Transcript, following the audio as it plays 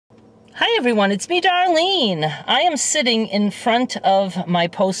Hi everyone, it's me Darlene. I am sitting in front of my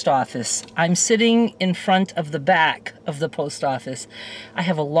post office. I'm sitting in front of the back of the post office. I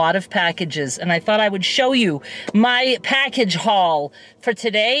have a lot of packages and I thought I would show you my package haul for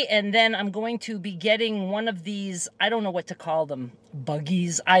today, and then I'm going to be getting one of these, I don't know what to call them,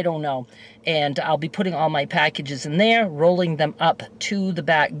 buggies, I don't know. And I'll be putting all my packages in there, rolling them up to the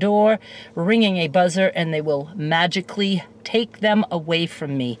back door, ringing a buzzer, and they will magically take them away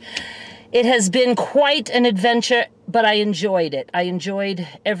from me. It has been quite an adventure, but I enjoyed it. I enjoyed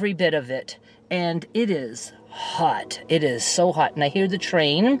every bit of it. And it is hot. It is so hot. And I hear the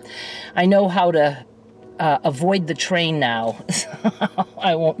train. I know how to avoid the train now.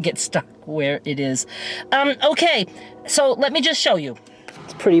 I won't get stuck where it is. Okay, so let me just show you.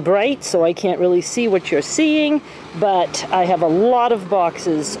 It's pretty bright, so I can't really see what you're seeing, but I have a lot of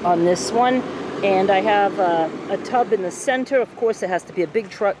boxes on this one. And I have a tub in the center. Of course, it has to be a big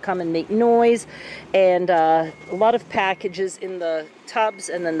truck, come and make noise. And a lot of packages in the tubs,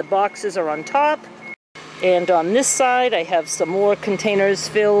 and then the boxes are on top. And on this side, I have some more containers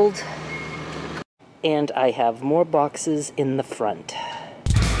filled. And I have more boxes in the front.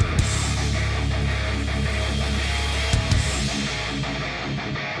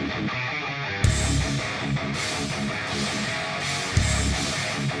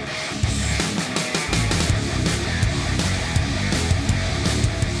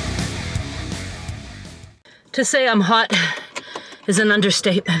 To say I'm hot is an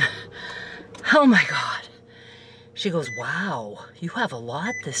understatement. Oh my God. She goes, wow, you have a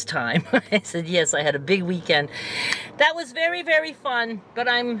lot this time. I said, yes, I had a big weekend. That was very, very fun, but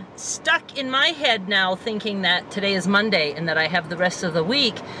I'm stuck in my head now thinking that today is Monday and that I have the rest of the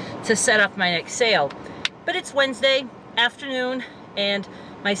week to set up my next sale. But it's Wednesday afternoon and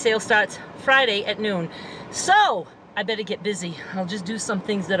my sale starts Friday at noon. So I better get busy. I'll just do some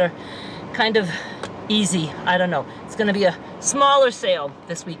things that are kind of easy. I don't know. It's going to be a smaller sale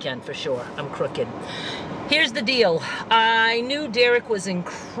this weekend for sure. I'm crooked. Here's the deal. I knew Derek was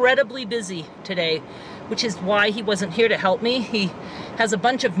incredibly busy today, which is why he wasn't here to help me. He has a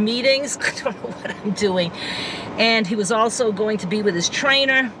bunch of meetings. I don't know what I'm doing. And he was also going to be with his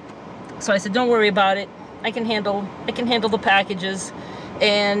trainer. So I said, don't worry about it. I can handle the packages.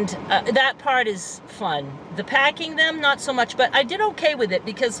 And that part is fun. The packing them, not so much, but I did okay with it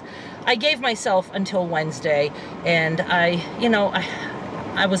because I gave myself until Wednesday, and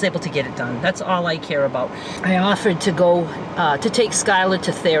I was able to get it done. That's all I care about. I offered to go to take Skylar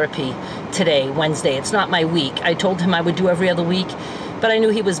to therapy today, Wednesday. It's not my week. I told him I would do every other week, but I knew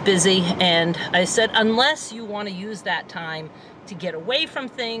he was busy, and I said, unless you want to use that time to get away from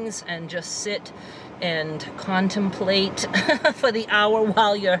things and just sit and contemplate for the hour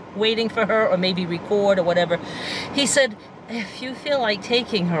while you're waiting for her, or maybe record or whatever. He said, if you feel like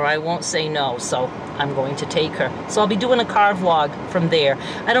taking her, I won't say no, so I'm going to take her. So I'll be doing a car vlog from there.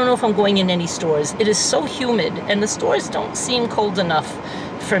 I don't know if I'm going in any stores. It is so humid, and the stores don't seem cold enough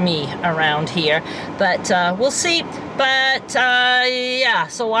for me around here, but we'll see. But yeah,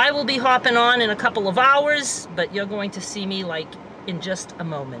 so I will be hopping on in a couple of hours, but you're going to see me like in just a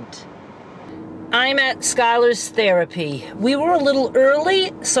moment. I'm at Skylar's therapy. We were a little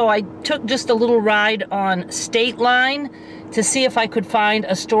early, so I took just a little ride on State Line to see if I could find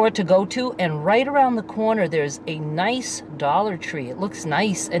a store to go to, and right around the corner there's a nice Dollar Tree. It looks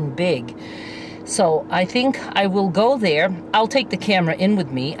nice and big. So I think I will go there. I'll take the camera in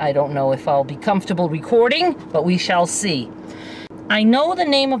with me. I don't know if I'll be comfortable recording, but we shall see. I know the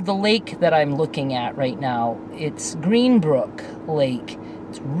name of the lake that I'm looking at right now. It's Greenbrook Lake.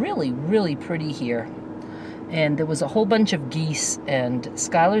 It's really, really pretty here. And there was a whole bunch of geese, and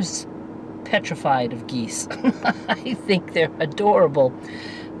Skylar's petrified of geese. I think they're adorable,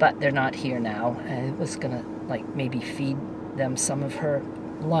 but they're not here now. I was gonna like maybe feed them some of her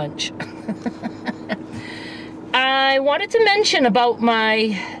lunch. I wanted to mention about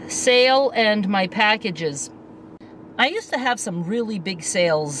my sale and my packages. I used to have some really big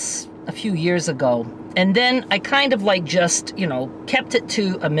sales a few years ago, and then I kind of like just, kept it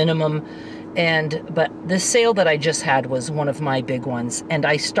to a minimum. But this sale that I just had was one of my big ones, and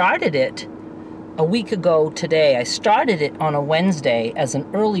I started it a week ago today. I started it on a Wednesday as an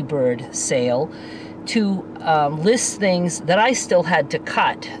early bird sale to list things that I still had to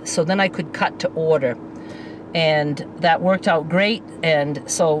cut, so then I could cut to order. And that worked out great, and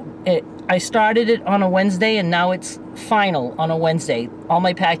so I started it on a Wednesday, and now it's final on a Wednesday. All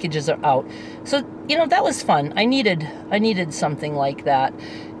my packages are out. So, that was fun. I needed something like that.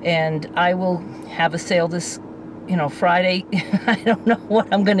 And I will have a sale this, Friday. I don't know what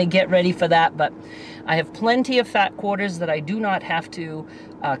I'm going to get ready for that, but I have plenty of fat quarters that I do not have to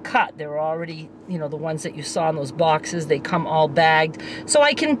cut. They're already, you know, the ones that you saw in those boxes, they come all bagged. So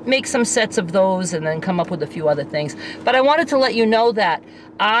I can make some sets of those and then come up with a few other things. But I wanted to let you know that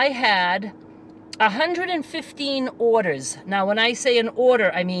I had 115 orders. Now, when I say an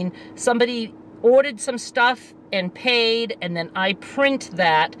order, I mean somebody ordered some stuff and paid, and then I print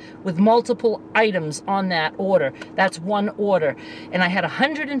that with multiple items on that order. That's one order. And I had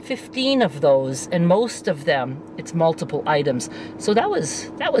 115 of those, and most of them, it's multiple items. So that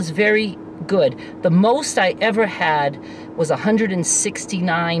was very good. The most I ever had was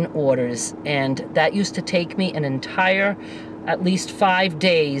 169 orders, and that used to take me an entire, at least 5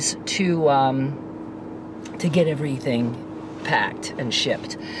 days to get everything packed and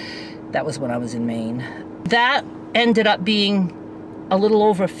shipped. That was when I was in Maine. That ended up being a little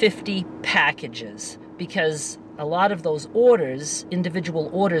over 50 packages, because a lot of those orders, individual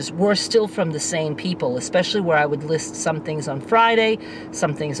orders, were still from the same people, especially where I would list some things on Friday,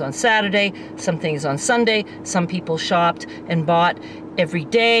 some things on Saturday, some things on Sunday. Some people shopped and bought every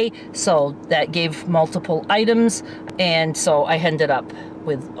day, so that gave multiple items, and so I ended up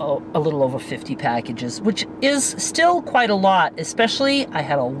with a little over 50 packages, which is still quite a lot. Especially, I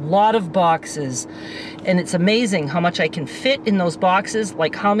had a lot of boxes, and it's amazing how much I can fit in those boxes,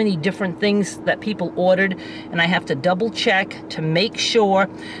 like how many different things that people ordered, and I have to double check to make sure.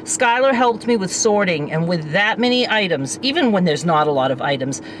 Skylar helped me with sorting, and with that many items, even when there's not a lot of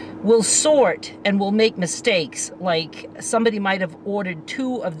items, we'll sort and we'll make mistakes. Like somebody might have ordered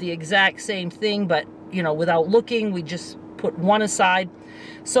 2 of the exact same thing, but you know, without looking, we just put one aside.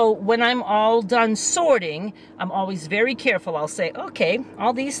 So when I'm all done sorting, I'm always very careful. I'll say, okay,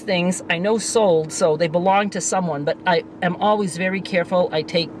 all these things I know sold, so they belong to someone, but I am always very careful. I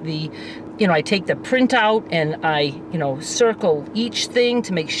take the printout and I, circle each thing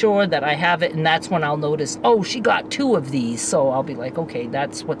to make sure that I have it, and that's when I'll notice, oh, she got 2 of these. So I'll be like, okay,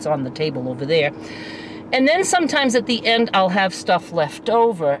 that's what's on the table over there. And then sometimes at the end, I'll have stuff left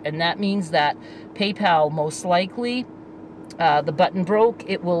over, and that means that PayPal most likely, the button broke.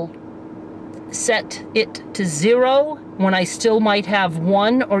 It will set it to 0 when I still might have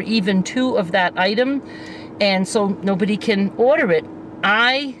 1 or even 2 of that item, and so nobody can order it.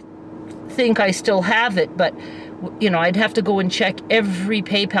 I think I still have it, but I'd have to go and check every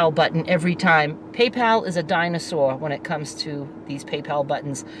PayPal button every time. PayPal is a dinosaur when it comes to these PayPal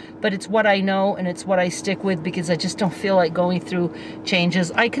buttons, but it's what I know and it's what I stick with because I just don't feel like going through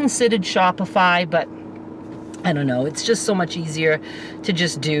changes. I considered Shopify, but I don't know, it's just so much easier to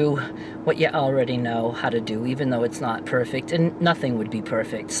just do what you already know how to do, even though it's not perfect, and nothing would be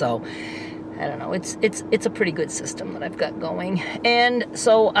perfect. So I don't know, it's a pretty good system that I've got going. And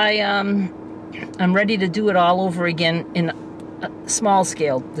so I'm ready to do it all over again in a small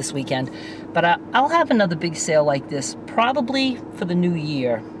scale this weekend, but I'll have another big sale like this probably for the new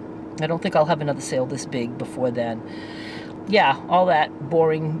year. I don't think I'll have another sale this big before then. Yeah, all that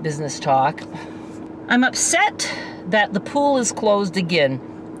boring business talk. I'm upset that the pool is closed again.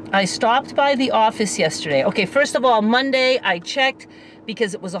 I stopped by the office yesterday. Okay, first of all, Monday I checked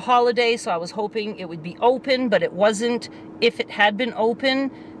because it was a holiday, so I was hoping it would be open, but it wasn't. If it had been open,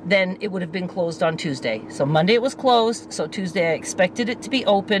 then it would have been closed on Tuesday. So Monday it was closed, so Tuesday I expected it to be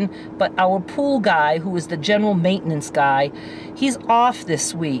open, but our pool guy, who is the general maintenance guy, he's off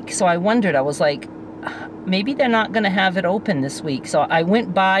this week. So I wondered, I was like, maybe they're not gonna have it open this week. So I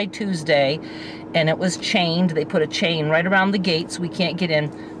went by Tuesday and it was chained. They put a chain right around the gate so we can't get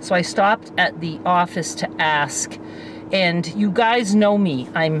in. So I stopped at the office to ask. And you guys know me,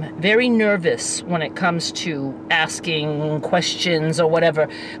 I'm very nervous when it comes to asking questions or whatever,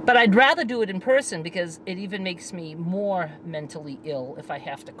 but I'd rather do it in person because it even makes me more mentally ill if I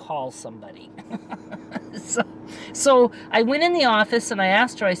have to call somebody. So I went in the office and I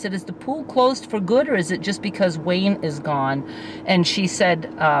asked her, I said, is the pool closed for good or is it just because Wayne is gone? And she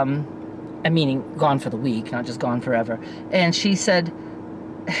said, meaning gone for the week, not just gone forever. And she said,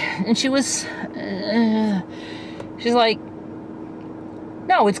 and she was, she's like,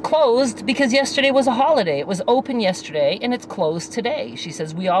 no, it's closed because yesterday was a holiday. It was open yesterday and it's closed today. She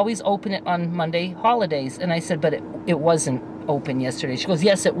says, we always open it on Monday holidays. And I said, but it wasn't open yesterday. She goes,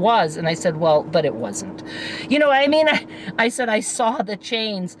 yes, it was. And I said, well, but it wasn't. I said, I saw the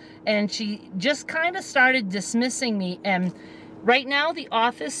chains, and she just kind of started dismissing me. And right now, the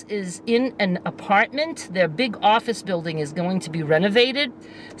office is in an apartment. Their big office building is going to be renovated.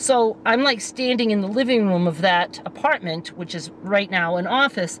 So I'm like standing in the living room of that apartment, which is right now an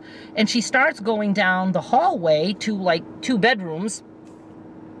office. And she starts going down the hallway to like 2 bedrooms.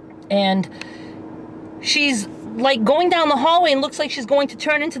 And she's like going down the hallway and looks like she's going to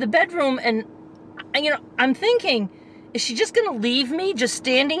turn into the bedroom. And, I'm thinking, is she just gonna leave me just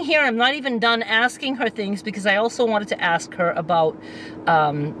standing here? I'm not even done asking her things, because I also wanted to ask her about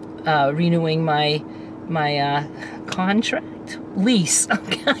renewing my contract, lease.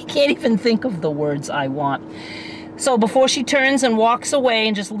 I can't even think of the words I want. So before she turns and walks away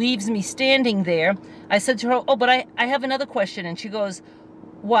and just leaves me standing there, I said to her, oh, but I have another question. And she goes,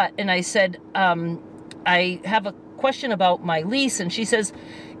 what? And I said, I have a question about my lease. And she says,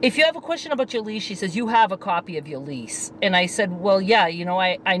 if you have a question about your lease, she says, you have a copy of your lease. And I said, well, yeah, you know,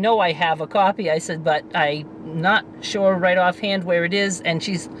 I know I have a copy. I said, but I'm not sure right offhand where it is. And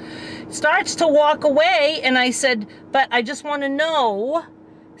she starts to walk away. And I said, but I just want to know,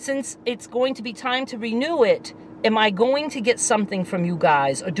 since it's going to be time to renew it, am I going to get something from you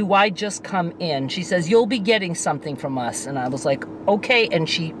guys, or do I just come in? She says, you'll be getting something from us. And I was like, okay. And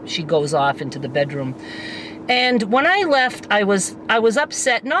she goes off into the bedroom. And when I left, I was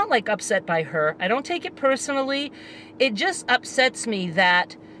upset, not like upset by her. I don't take it personally. It just upsets me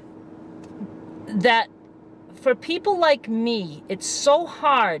that for people like me, it's so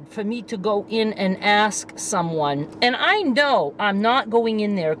hard for me to go in and ask someone. And I know I'm not going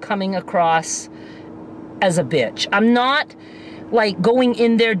in there coming across as a bitch. I'm not like going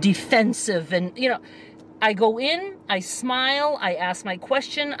in there defensive, and you know, I go in, I smile, I ask my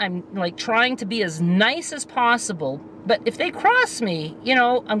question, I'm like trying to be as nice as possible. But if they cross me, you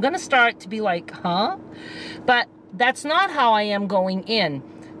know, I'm gonna start to be like, huh? But that's not how I am going in.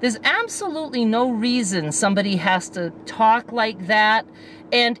 There's absolutely no reason somebody has to talk like that.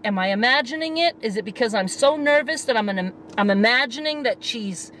 And am I imagining it? Is it because I'm so nervous that I'm imagining that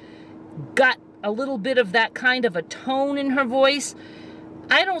she's got a little bit of that kind of a tone in her voice?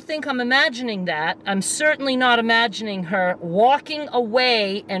 I don't think I'm imagining that. I'm certainly not imagining her walking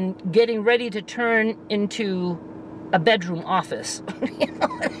away and getting ready to turn into a bedroom office. You know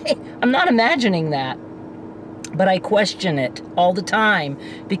what I mean? I'm not imagining that. But I question it all the time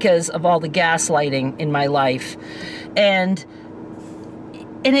because of all the gaslighting in my life. And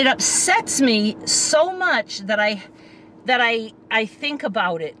it upsets me so much that I think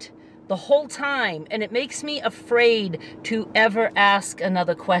about it the whole time, and it makes me afraid to ever ask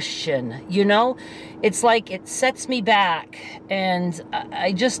another question. You know, it's like it sets me back, and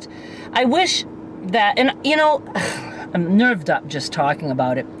I wish that, and you know, I'm nerved up just talking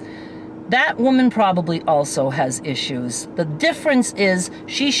about it. That woman probably also has issues. The difference is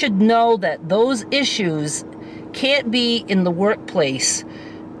she should know that those issues can't be in the workplace.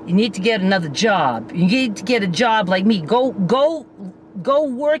 You need to get another job. You need to get a job like me. Go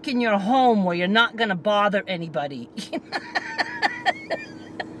work in your home where you're not gonna bother anybody.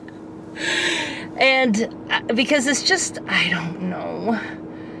 And because it's just, I don't know.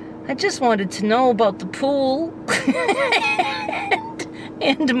 I just wanted to know about the pool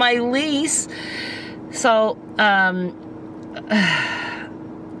and my lease. So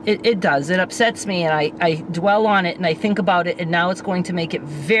it does. It upsets me, and I dwell on it, and I think about it, and now it's going to make it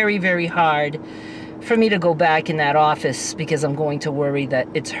very, very hard for me to go back in that office, because I'm going to worry that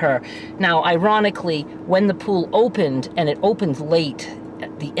it's her. Now, ironically, when the pool opened, and it opened late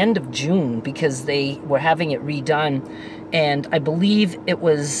at the end of June because they were having it redone, and I believe it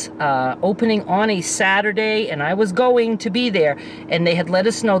was opening on a Saturday, and I was going to be there, and they had let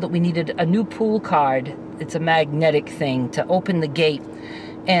us know that we needed a new pool card. It's a magnetic thing to open the gate.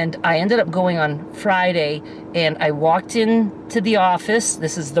 And I ended up going on Friday, and I walked into the office.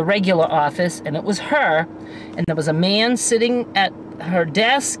 This is the regular office, and it was her. And there was a man sitting at her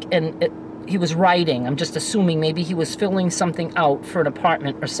desk, and he was writing. I'm just assuming maybe he was filling something out for an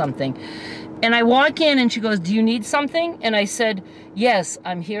apartment or something. And I walk in, and she goes, do you need something? And I said, yes,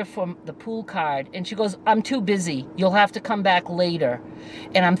 I'm here for the pool card. And she goes, I'm too busy. You'll have to come back later.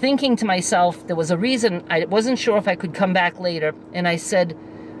 And I'm thinking to myself, there was a reason. I wasn't sure if I could come back later. And I said,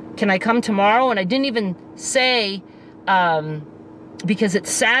 can I come tomorrow? And I didn't even say, because it's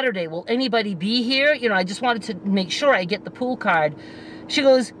Saturday, will anybody be here? You know, I just wanted to make sure I get the pool card. She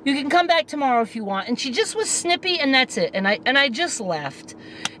goes, you can come back tomorrow if you want. And she just was snippy, and that's it. And I just left.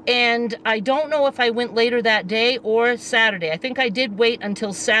 And I don't know if I went later that day or Saturday. I think I did wait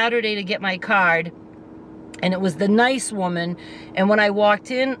until Saturday to get my card. And it was the nice woman. And when I walked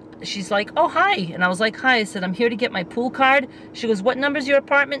in, she's like, oh, hi. And I was like, hi. I said, I'm here to get my pool card. She goes, what number's your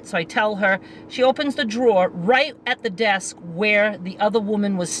apartment? So I tell her. She opens the drawer right at the desk where the other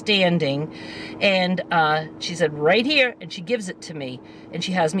woman was standing. And she said, right here. And she gives it to me. And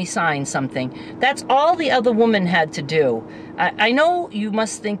she has me sign something. That's all the other woman had to do. I know you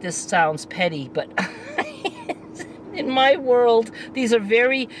must think this sounds petty, but In my world, these are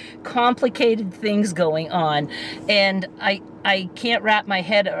very complicated things going on, and I can't wrap my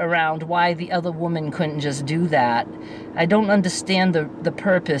head around why the other woman couldn't just do that. I don't understand the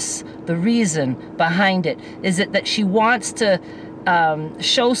purpose, the reason behind it. Is it that she wants to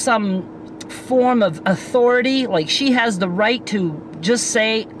show some form of authority, like she has the right to just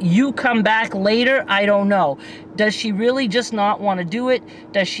say, you come back later? I don't know. Does she really just not want to do it?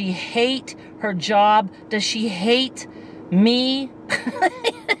 Does she hate her job? Does she hate me?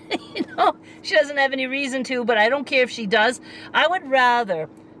 You know, she doesn't have any reason to, but I don't care if she does. I would rather,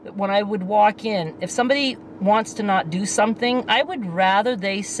 when I would walk in, if somebody wants to not do something, I would rather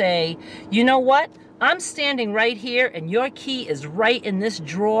they say, you know what? I'm standing right here and your key is right in this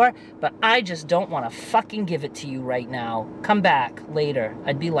drawer, but I just don't want to fucking give it to you right now. Come back later.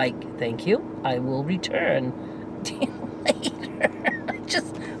 I'd be like, thank you. I will return to you later.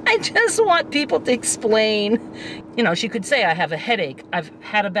 I just want people to explain. You know, she could say, I have a headache. I've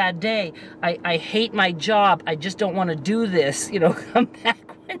had a bad day. I hate my job. I just don't want to do this. You know, come back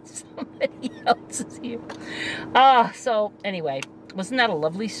when somebody else is here. So anyway, wasn't that a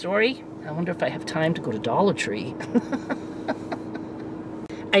lovely story? I wonder if I have time to go to Dollar Tree.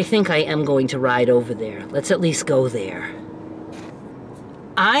 I think I am going to ride over there. Let's at least go there.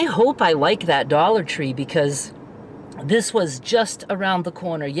 I hope I like that Dollar Tree because this was just around the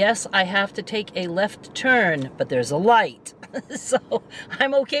corner. Yes, I have to take a left turn, but there's a light. So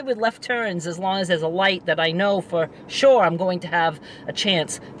I'm okay with left turns as long as there's a light that I know for sure I'm going to have a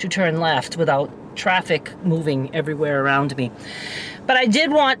chance to turn left without traffic moving everywhere around me. But I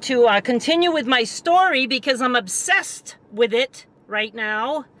did want to continue with my story because I'm obsessed with it right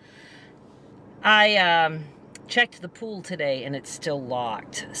now. I checked the pool today and it's still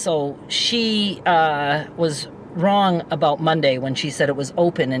locked. So she was wrong about Monday when she said it was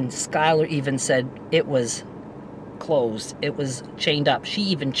open, and Skylar even said it was closed. It was chained up. She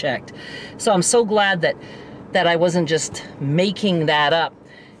even checked. So I'm so glad that I wasn't just making that up.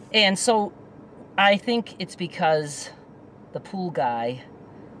 And so I think it's because the pool guy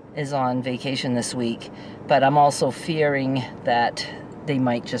is on vacation this week, but I'm also fearing that they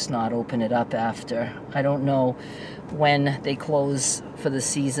might just not open it up after. I don't know when they close for the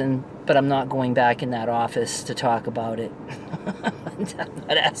season, but I'm not going back in that office to talk about it. I'm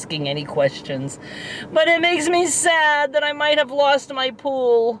not asking any questions. But it makes me sad that I might have lost my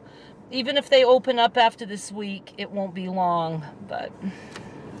pool. Even if they open up after this week, it won't be long, but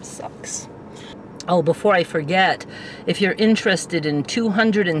it sucks. Oh, before I forget, if you're interested in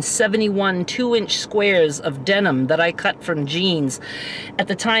 271 2-inch squares of denim that I cut from jeans, at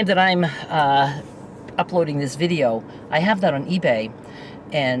the time that I'm uploading this video, I have that on eBay.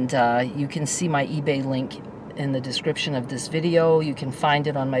 And you can see my eBay link in the description of this video. You can find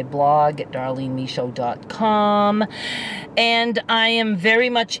it on my blog at darlenemisho.com. And I am very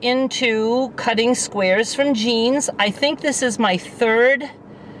much into cutting squares from jeans. I think this is my third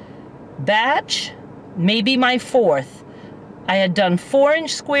batch, maybe my fourth. I had done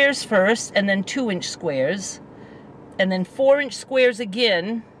 4-inch squares first, and then 2-inch squares, and then 4-inch squares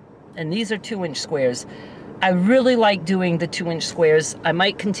again, and these are 2-inch squares. I really like doing the 2-inch squares. I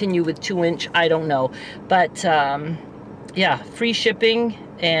might continue with 2-inch, I don't know. But yeah, free shipping,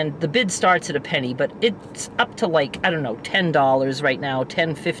 and the bid starts at a penny, but it's up to like, I don't know, $10 right now,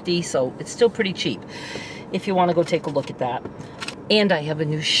 $10.50, so it's still pretty cheap if you want to go take a look at that. And I have a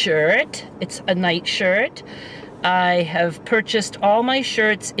new shirt. It's a night shirt. I have purchased all my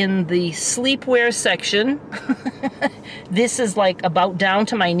shirts in the sleepwear section. This is like about down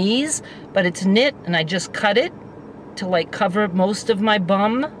to my knees, but it's knit, and I just cut it to like cover most of my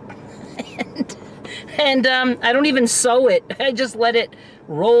bum. and I don't even sew it. I just let it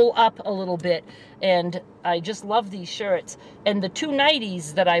roll up a little bit, and I just love these shirts. And the 2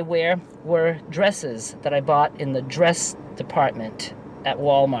 nighties that I wear were dresses that I bought in the dress department at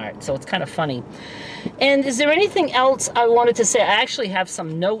Walmart, so it's kind of funny. And is there anything else I wanted to say? I actually have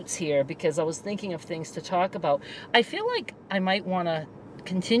some notes here because I was thinking of things to talk about. I feel like I might want to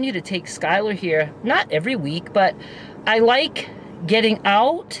continue to take Skylar here, not every week, but I like getting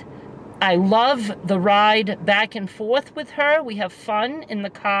out. I love the ride back and forth with her. We have fun in the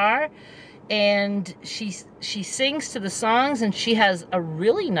car, and she sings to the songs, and she has a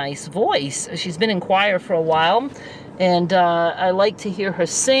really nice voice. She's been in choir for a while, and I like to hear her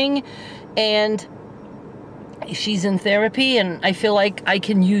sing, and she's in therapy, and I feel like I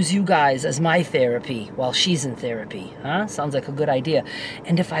can use you guys as my therapy while she's in therapy. Huh? Sounds like a good idea.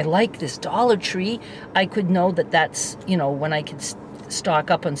 And if I like this Dollar Tree, I could know that that's, you know, when I could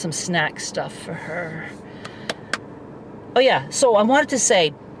stock up on some snack stuff for her. Oh yeah, so I wanted to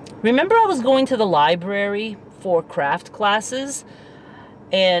say, remember I was going to the library 4 craft classes,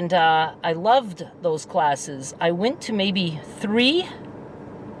 and I loved those classes. I went to maybe 3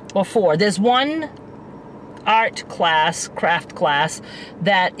 or 4. There's one art class, craft class,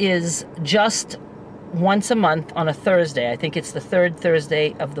 that is just once a month on a Thursday. I think it's the 3rd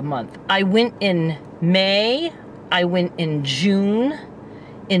Thursday of the month. I went in May, I went in June.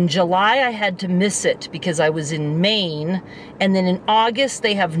 In July, I had to miss it because I was in Maine. And then in August,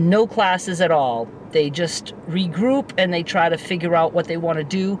 they have no classes at all. They just regroup and they try to figure out what they want to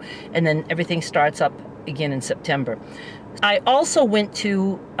do. And then everything starts up again in September. I also went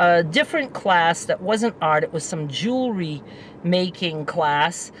to a different class that wasn't art. It was some jewelry making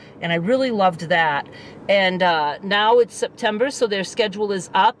class, and I really loved that. And now it's September, so their schedule is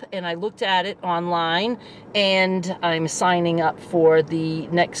up, and I looked at it online, and I'm signing up for the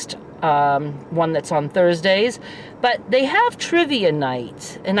next one that's on Thursdays. But they have trivia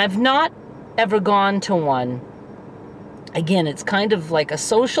night, and I've not ever gone to one. Again, it's kind of like a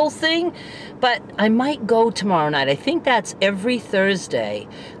social thing, but I might go tomorrow night. I think that's every Thursday.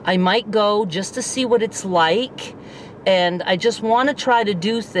 I might go just to see what it's like, and I just want to try to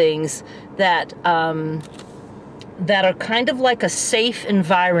do things that that are kind of like a safe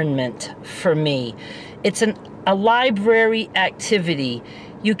environment for me. It's a library activity.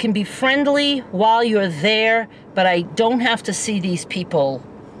 You can be friendly while you're there, but I don't have to see these people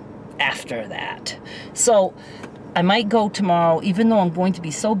after that. So I might go tomorrow, even though I'm going to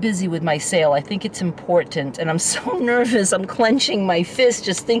be so busy with my sale. I think it's important, and I'm so nervous. I'm clenching my fist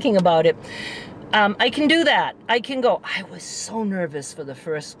just thinking about it. I can do that. I can go. I was so nervous for the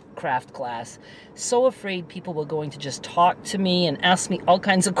first craft class. So afraid people were going to just talk to me and ask me all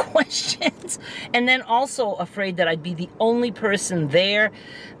kinds of questions. And then also afraid that I'd be the only person there.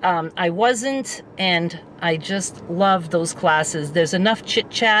 I wasn't, and I just love those classes. There's enough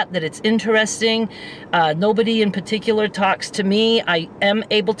chit-chat that it's interesting. Nobody in particular talks to me. I am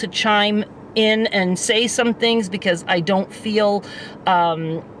able to chime in and say some things because I don't feel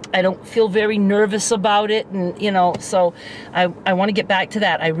very nervous about it, and you know, so I want to get back to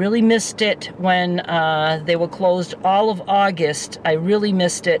that. I really missed it when they were closed all of August. I really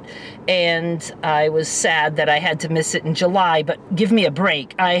missed it, and I was sad that I had to miss it in July, but give me a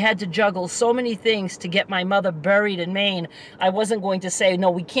break. I had to juggle so many things to get my mother buried in Maine. I wasn't going to say,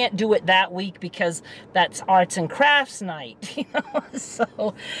 no, we can't do it that week because that's arts and crafts night, you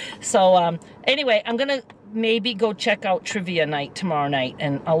know. So anyway, I'm gonna maybe go check out trivia night tomorrow night,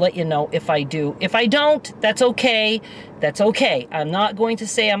 and I'll let you know if I do. If I don't, that's okay. That's okay. I'm not going to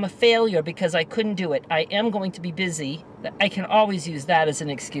say I'm a failure because I couldn't do it. I am going to be busy. I can always use that as an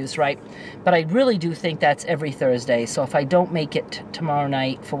excuse, right? But I really do think that's every Thursday. So if I don't make it tomorrow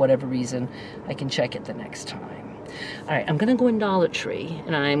night for whatever reason, I can check it the next time. All right, I'm going to go in Dollar Tree,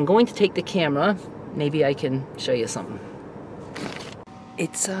 and I'm going to take the camera. Maybe I can show you something.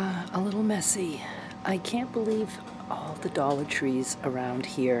 It's a little messy. I can't believe all the Dollar Trees around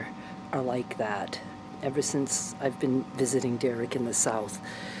here are like that. Ever since I've been visiting Derek in the South.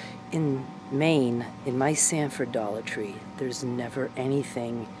 In Maine, in my Sanford Dollar Tree, there's never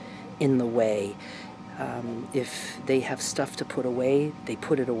anything in the way. If they have stuff to put away, they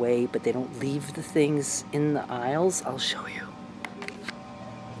put it away, but they don't leave the things in the aisles. I'll show you.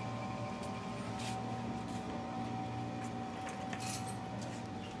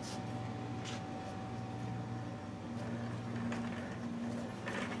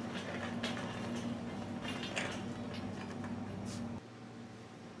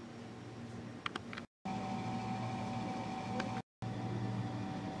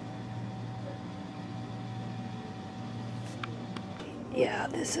 Yeah,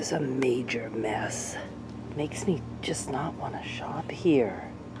 this is a major mess. Makes me just not want to shop here.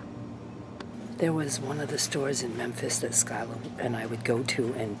 There was one of the stores in Memphis that Skylar and I would go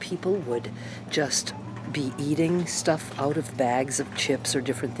to, and people would just be eating stuff out of bags of chips or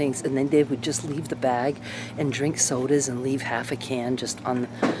different things, and then they would just leave the bag and drink sodas and leave half a can just on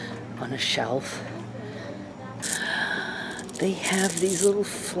a shelf. They have these little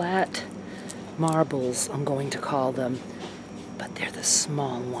flat marbles, I'm going to call them, but they're the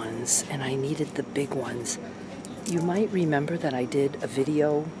small ones, and I needed the big ones. You might remember that I did a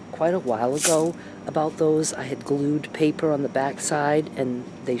video quite a while ago about those. I had glued paper on the back side, and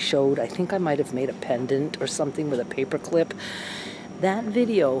they showed, I think I might have made a pendant or something with a paper clip. That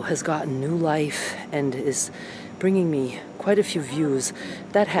video has gotten new life and is bringing me quite a few views.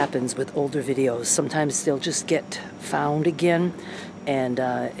 That happens with older videos. Sometimes they'll just get found again, and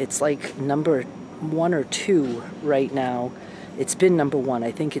it's like number 1 or 2 right now. It's been number 1.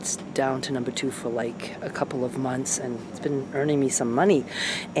 I think it's down to number 2 for like a couple of months, and it's been earning me some money.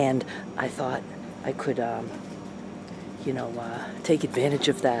 And I thought I could you know, take advantage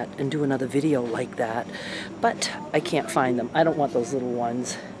of that and do another video like that. But I can't find them. I don't want those little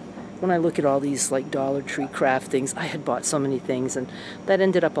ones. When I look at all these like Dollar Tree craft things, I had bought so many things, and that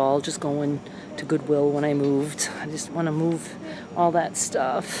ended up all just going to Goodwill when I moved. I just want to move all that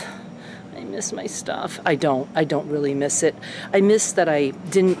stuff. I miss my stuff. I don't really miss it. I miss that I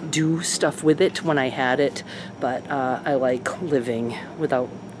didn't do stuff with it when I had it, but I like living without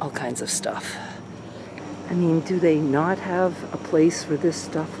all kinds of stuff. I mean, do they not have a place for this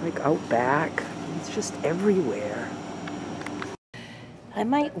stuff like out back? It's just everywhere. I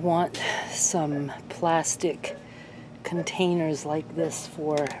might want some plastic containers like this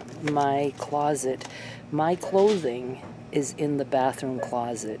for my closet. My clothing is in the bathroom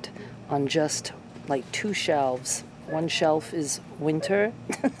closet on just like 2 shelves. One shelf is winter.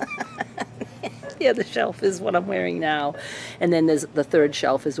 The other shelf is what I'm wearing now. And then there's the 3rd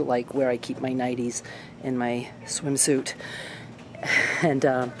shelf is like where I keep my nighties and my swimsuit. And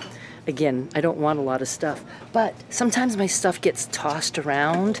again, I don't want a lot of stuff, but sometimes my stuff gets tossed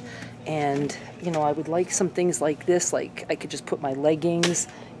around, and you know, I would like some things like this, like I could just put my leggings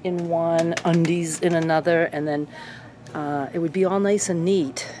in one, undies in another, and then it would be all nice and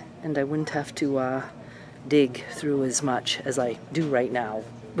neat, and I wouldn't have to dig through as much as I do right now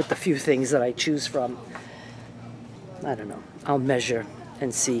with the few things that I choose from. I don't know. I'll measure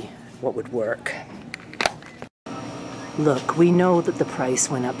and see what would work. Look, we know that the price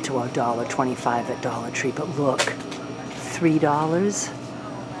went up to $1.25 at Dollar Tree, but look, $3,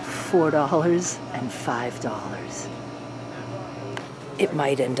 $4, and $5. It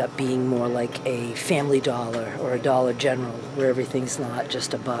might end up being more like a Family Dollar or a Dollar General, where everything's not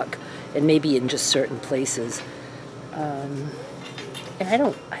just $1, and maybe in just certain places. And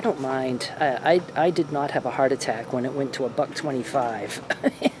I don't mind. I did not have a heart attack when it went to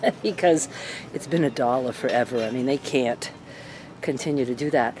 $1.25 because it's been $1 forever. I mean, they can't continue to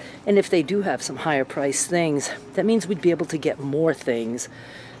do that. And if they do have some higher price things, that means we'd be able to get more things.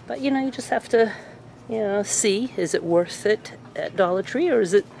 But you know, you just have to, you know, see, is it worth it at Dollar Tree or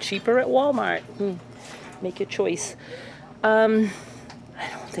is it cheaper at Walmart? Make your choice. I don't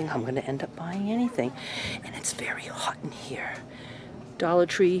think I'm going to end up buying anything. And it's very hot in here. Dollar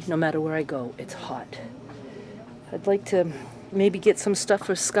Tree, no matter where I go, it's hot. I'd like to maybe get some stuff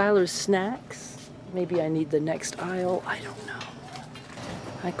for Skylar's snacks. Maybe I need the next aisle. I don't know.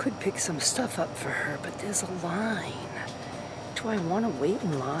 I could pick some stuff up for her, but there's a line. Do I want to wait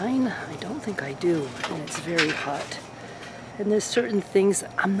in line? I don't think I do, and it's very hot. And there's certain things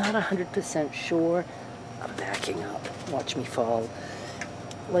I'm not 100% sure. I'm backing up. Watch me fall.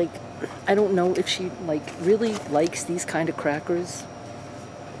 Like, I don't know if she really likes these kind of crackers.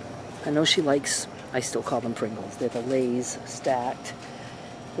 I know she likes, I still call them Pringles. They're the Lay's stacked.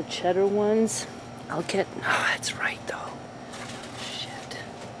 The cheddar ones, I'll get, no, that's right though. Shit.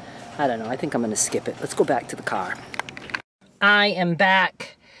 I don't know, I think I'm gonna skip it. Let's go back to the car. I am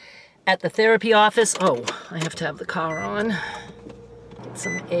back at the therapy office. Oh, I have to have the car on. Get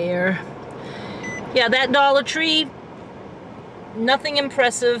some air. Yeah, that Dollar Tree, nothing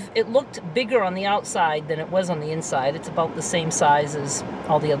impressive. It looked bigger on the outside than it was on the inside. It's about the same size as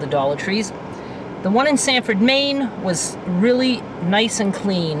all the other Dollar Trees. The one in Sanford, Maine was really nice and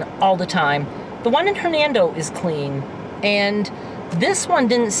clean all the time. The one in Hernando is clean, and this one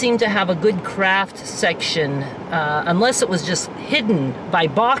didn't seem to have a good craft section unless it was just hidden by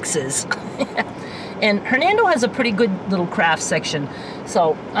boxes. And Hernando has a pretty good little craft section,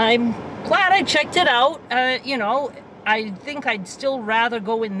 so I'm glad I checked it out. You know, I think I'd still rather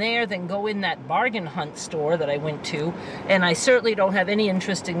go in there than go in that bargain hunt store that I went to, and I certainly don't have any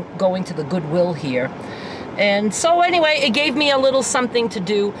interest in going to the Goodwill here. And so anyway, it gave me a little something to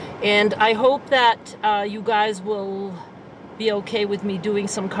do, and I hope that you guys will be okay with me doing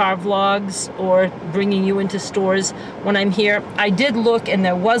some car vlogs or bringing you into stores when I'm here. I did look, and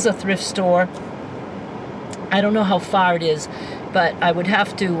there was a thrift store. I don't know how far it is, but I would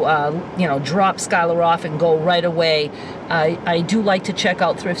have to, you know, drop Skylar off and go right away. I do like to check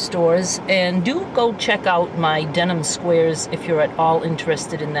out thrift stores, and do go check out my denim squares if you're at all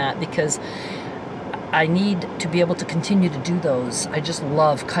interested in that, because I need to be able to continue to do those. I just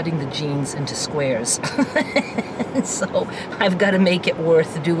love cutting the jeans into squares. So I've got to make it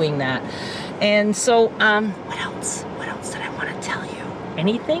worth doing that. And so, what else? What else did I want to tell you?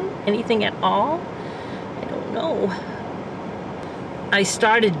 Anything? Anything at all? I don't know. I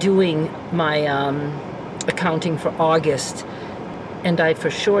started doing my accounting for August, and I for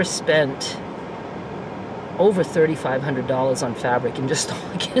sure spent over $3,500 on fabric in just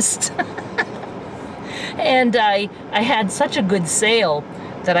August. And I had such a good sale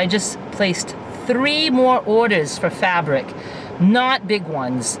that I just placed 3 more orders for fabric, not big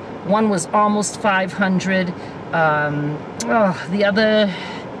ones. One was almost 500, the other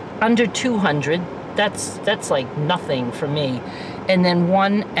under 200. That's like nothing for me. And then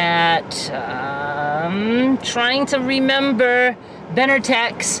one at, trying to remember,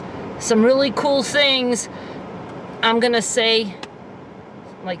 Benertex, some really cool things. I'm gonna say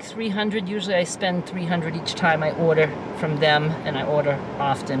like 300. Usually I spend 300 each time I order from them, and I order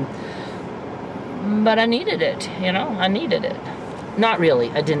often. But I needed it, you know, I needed it. Not really,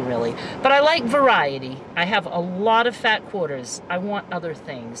 I didn't really. But I like variety. I have a lot of fat quarters. I want other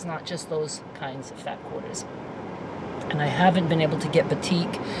things, not just those kinds of fat quarters. And I haven't been able to get batik.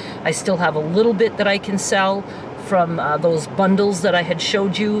 I still have a little bit that I can sell from those bundles that I had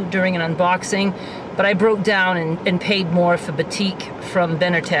showed you during an unboxing. But I broke down and paid more for batik from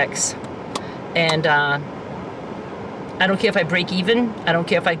Benertex. And I don't care if I break even. I don't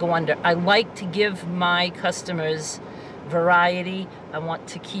care if I go under. I like to give my customers variety. I want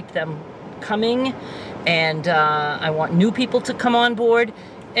to keep them coming, and I want new people to come on board.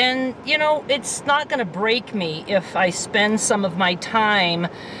 And you know, it's not going to break me if I spend some of my time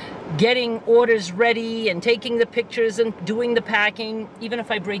getting orders ready and taking the pictures and doing the packing, even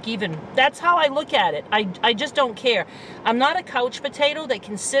if I break even. That's how I look at it. I just don't care. I'm not a couch potato that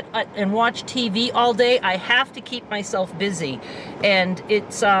can sit and watch TV all day. I have to keep myself busy, and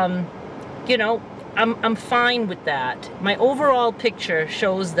it's you know, I'm fine with that. My overall picture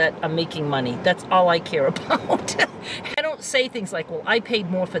shows that I'm making money. That's all I care about. I don't say things like, well, I paid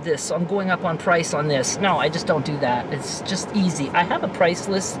more for this, so I'm going up on price on this. No, I just don't do that. It's just easy. I have a price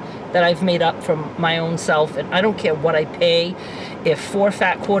list that I've made up from my own self, and I don't care what I pay. If 4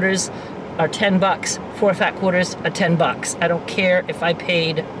 fat quarters are 10 bucks, 4 fat quarters are 10 bucks. I don't care if I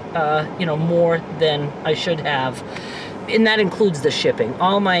paid, you know, more than I should have. And that includes the shipping.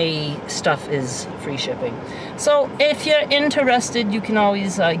 All my stuff is free shipping. So if you're interested, you can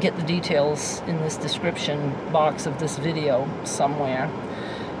always get the details in this description box of this video somewhere.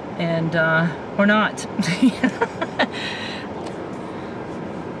 And, or not.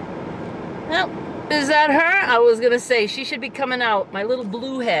 Well, is that her? I was gonna say, she should be coming out. My little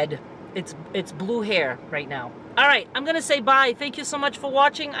blue head. It's blue hair right now. All right, I'm gonna say bye. Thank you so much for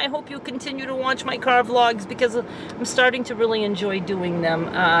watching. I hope you continue to watch my car vlogs, because I'm starting to really enjoy doing them.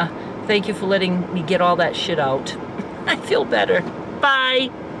 Thank you for letting me get all that shit out. I feel better. Bye.